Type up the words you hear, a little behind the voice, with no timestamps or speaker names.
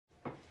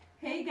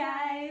Hey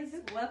guys,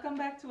 welcome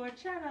back to our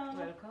channel.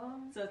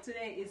 Welcome. So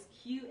today is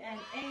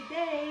Q&A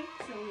day.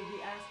 So we'll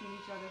be asking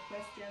each other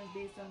questions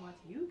based on what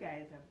you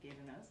guys have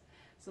given us.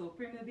 So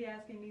Prim will be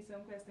asking me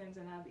some questions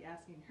and I'll be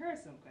asking her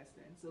some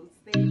questions. So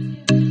stay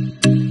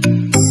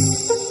tuned.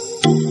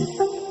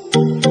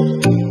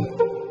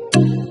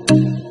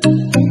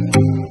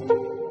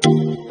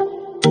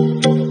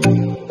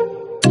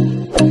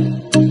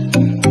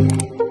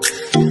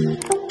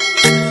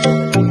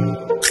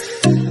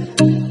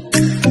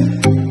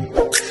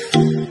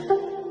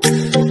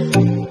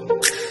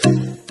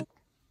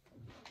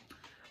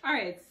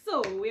 Alright,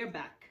 so we're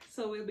back.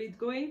 So we'll be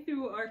going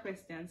through our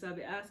questions. I'll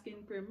be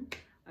asking Prim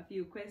a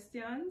few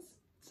questions.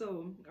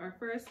 So our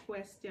first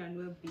question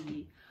will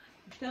be,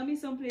 tell me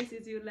some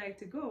places you'd like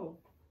to go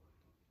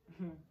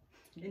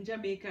in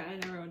Jamaica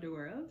and around the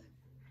world.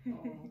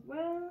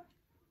 Well,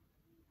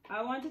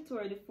 I want to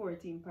tour the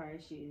 14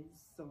 parishes,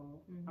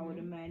 so I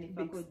wouldn't mind if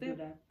Big I could step. do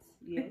that.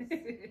 Yes.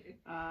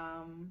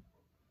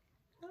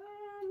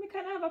 We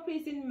can have a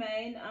place in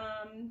mind.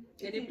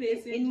 Any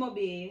place in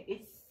Mobe.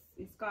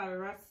 It's called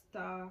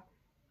Rasta.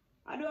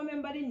 I don't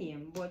remember the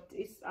name, but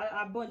it's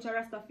a bunch of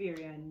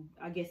Rastafarian,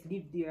 I guess,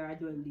 live there or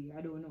dwell there.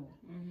 I don't know.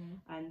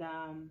 And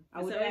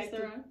I would a like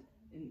restaurant?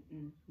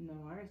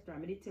 no, a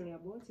restaurant. I did tell you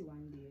about it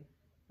one day.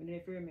 I don't know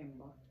if you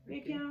remember. You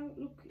Okay. can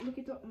look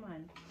it up,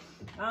 man.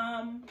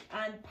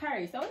 And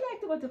Paris. I would like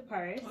to go to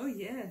Paris. Oh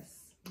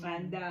yes.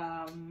 And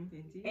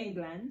Indeed.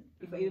 England.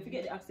 If you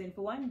forget the accent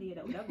for one day,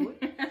 that would have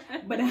good.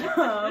 But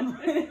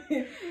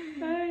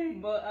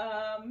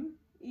Hi.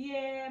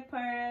 yeah,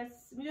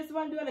 Paris. We just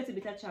want to do a little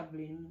bit of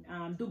traveling.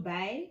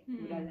 Dubai.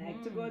 Would I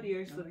like to go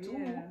there so too.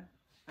 Yeah.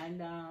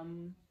 And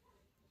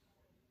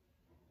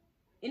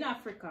in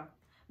Africa,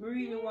 we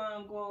really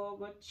want to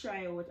go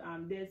try out.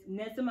 There's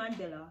Nelson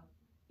Mandela.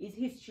 It's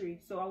history,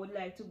 so I would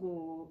like to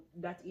go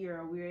that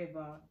era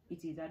wherever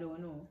it is. I don't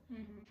know.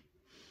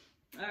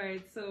 All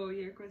right. So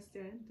your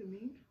question to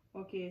me.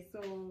 Okay,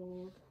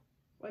 so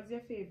what's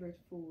your favorite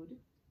food?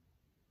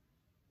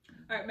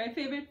 All right. My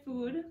favorite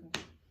food.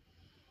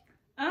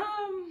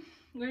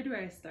 Where do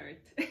I start?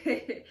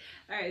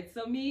 All right.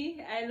 So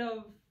me, I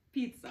love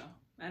pizza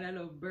and I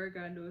love burger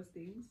and those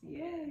things.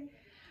 Yeah.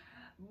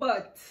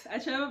 But I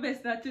try my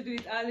best not to do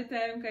it all the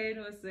time because you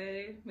know,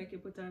 say make you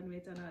put on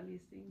weight and all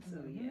these things.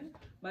 So yeah.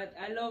 But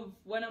I love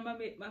one of my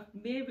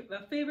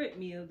favorite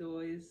meal though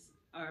is,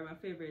 or my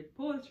favorite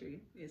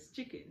poultry is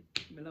chicken.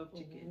 I love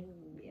chicken.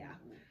 Yeah.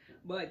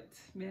 But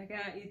I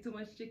can't eat too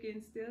much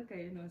chicken still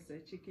because you know,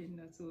 say chicken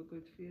not so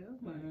good for you.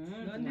 But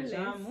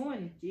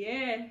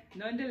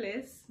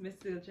nonetheless, I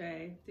still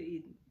try to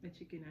eat my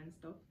chicken and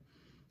stuff.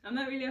 I'm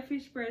not really a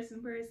fish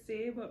person per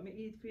se, but I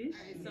eat fish.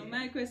 Right, so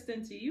my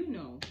question to you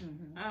now,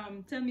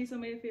 tell me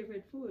some of your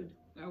favorite food,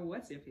 or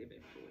what's your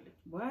favorite food?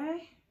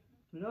 Why?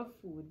 Love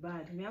food,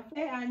 bad. Me have food.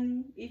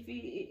 And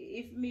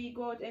if me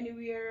go out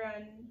anywhere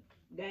and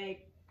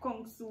like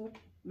kung soup,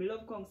 me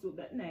love kung soup.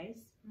 That nice.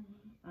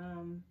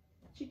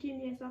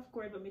 Chicken, yes, of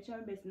course, but me try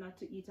my best not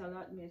to eat a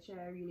lot. Me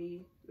try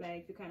really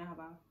like to kind of have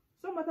a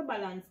somewhat a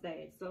balanced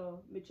diet.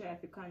 So me try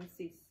to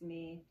consist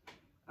me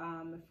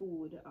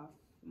food of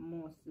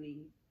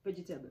mostly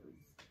vegetables.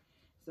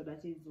 So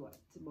that is what.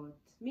 But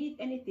me eat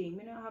anything.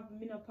 Me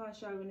not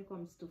partial when it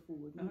comes to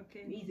food.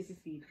 Okay. Me easy to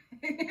feed.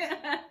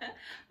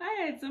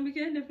 Alright, so we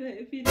can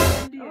definitely feed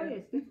you. Oh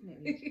yes,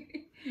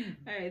 definitely.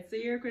 Alright, so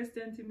your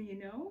question to me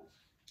now.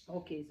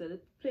 Okay, so the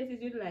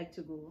places you'd like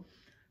to go.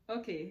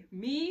 Okay,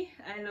 me,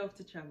 I love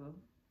to travel.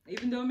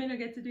 Even though I may not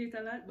get to do it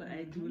a lot, but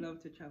I do love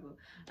to travel.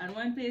 And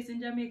one place in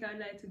Jamaica I'd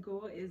like to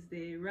go is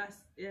the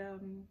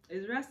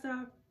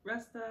Rasta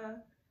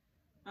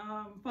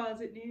falls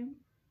it name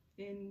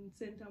in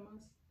St.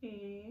 Thomas.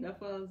 The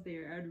falls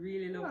there. I'd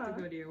really love to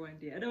go there one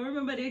day. I don't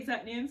remember the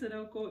exact name, so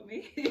don't quote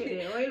me.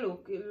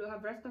 Look, you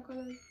have Rasta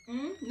colors?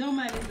 No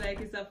man,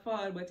 it's a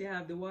fall, but you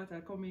have the water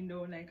coming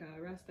down like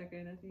a Rasta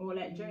kind of thing. Oh,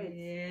 like dreads?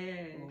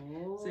 Yeah.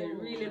 Oh, So it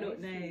really look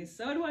nice.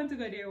 So I'd want to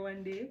go there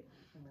one day.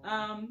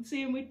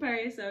 Same with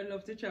Paris. I would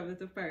love to travel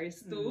to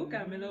Paris too.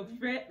 Cause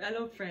I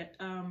love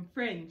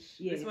French.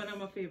 Yes. It's one of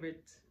my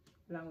favorite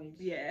language.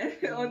 Yeah,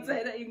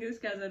 outside of English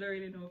because I don't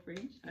really know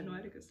French. I know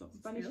I think it's something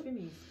Spanish still. for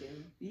me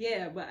still.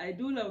 Yeah, but I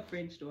do love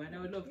French though, and I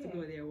would love to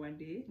go there one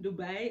day.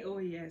 Dubai, oh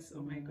yes,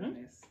 oh my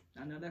goodness,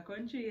 another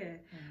country, yeah.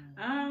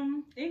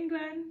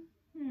 England,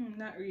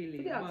 not really.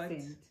 For the but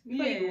accent.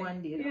 yeah,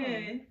 One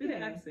day, for the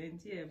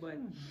accent, yeah. But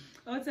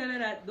outside of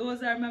that,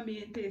 those are my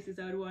main places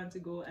I would want to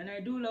go, and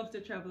I do love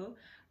to travel.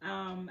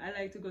 I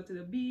like to go to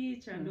the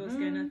beach and those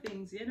kind of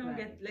things, you know,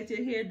 let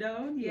your hair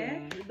down,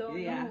 yeah.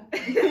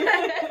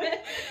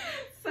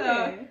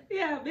 So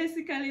yeah,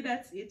 basically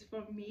that's it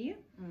from me.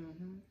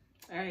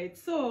 All right,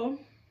 so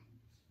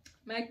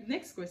my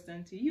next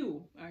question to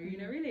you: are you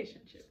in a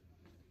relationship?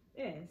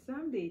 Yes,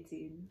 I'm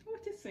dating.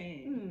 What you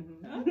saying?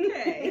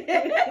 Okay.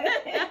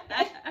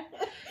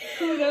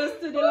 Kudos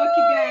to the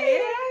lucky guy.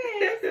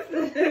 Yes.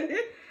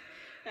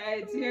 All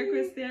Alright, so your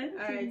question.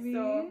 Alright,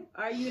 so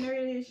are you in a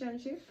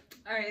relationship?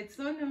 Alright,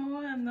 so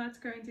no, I'm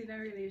not currently in a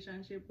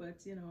relationship,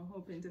 but you know,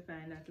 hoping to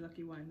find that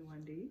lucky one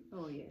day.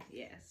 Oh yes.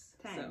 Yes.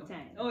 Time.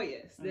 Oh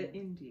yes,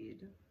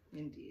 indeed.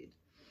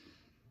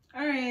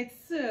 Alright,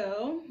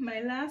 so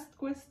my last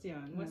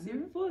question. What's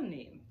your full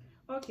name?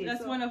 Okay.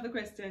 That's one of the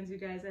questions you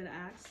guys had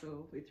asked,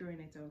 so we're throwing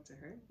it out to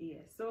her.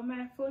 Yes. So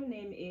my full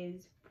name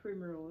is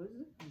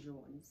Primrose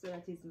Jones. So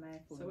that is my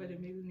full name. So what the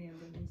middle name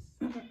then is?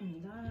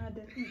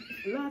 Lord.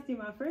 Last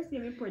name and first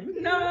name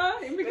important. No,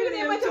 middle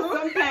name just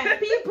sometimes.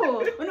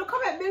 People, when you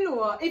comment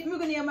below, if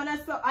middle name and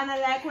I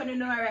like when you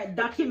know I write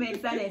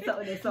documents and it's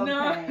something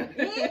sometimes.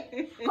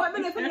 Comment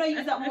below if you don't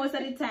use that most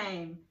of the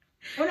time.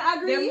 Wanna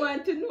agree? They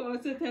want to know,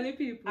 so tell the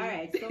people.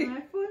 Alright, so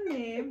my full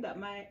name that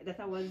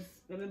I was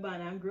when I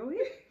born and growing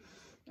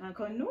and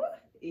can know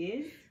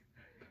is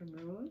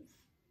Primrose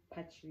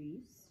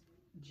Patrice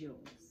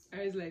Jones.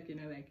 I was like, you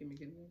know, like him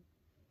again.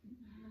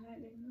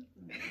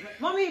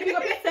 Mommy, pick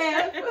up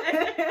yourself.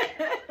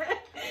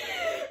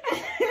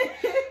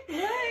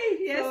 Right,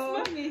 yes, so,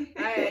 mommy.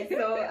 Alright,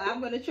 so I'm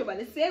gonna throw back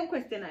the same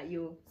question at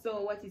you.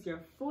 So what is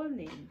your full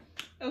name?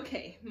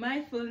 Okay,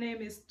 my full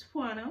name is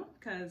Twana,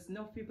 because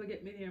no people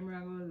get my name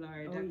wrong, oh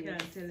Lord. I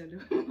can't tell you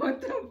the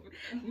amount of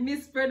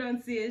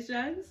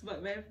mispronunciations,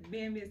 but my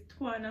name is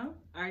Twana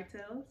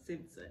Artel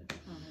Simpson.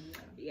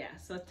 Yeah,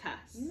 so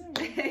Taz.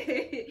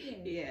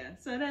 Yeah,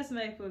 so that's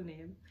my full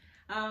name.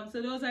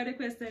 So those are the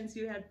questions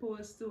you had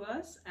posed to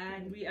us,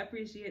 and we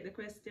appreciate the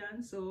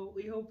questions, so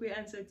we hope we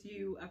answer to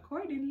you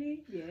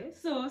accordingly. Yes.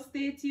 So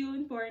stay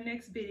tuned for our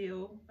next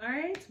video.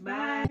 Alright,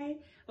 bye.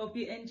 Hope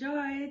you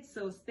enjoyed,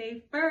 so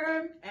stay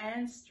firm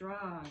and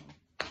strong.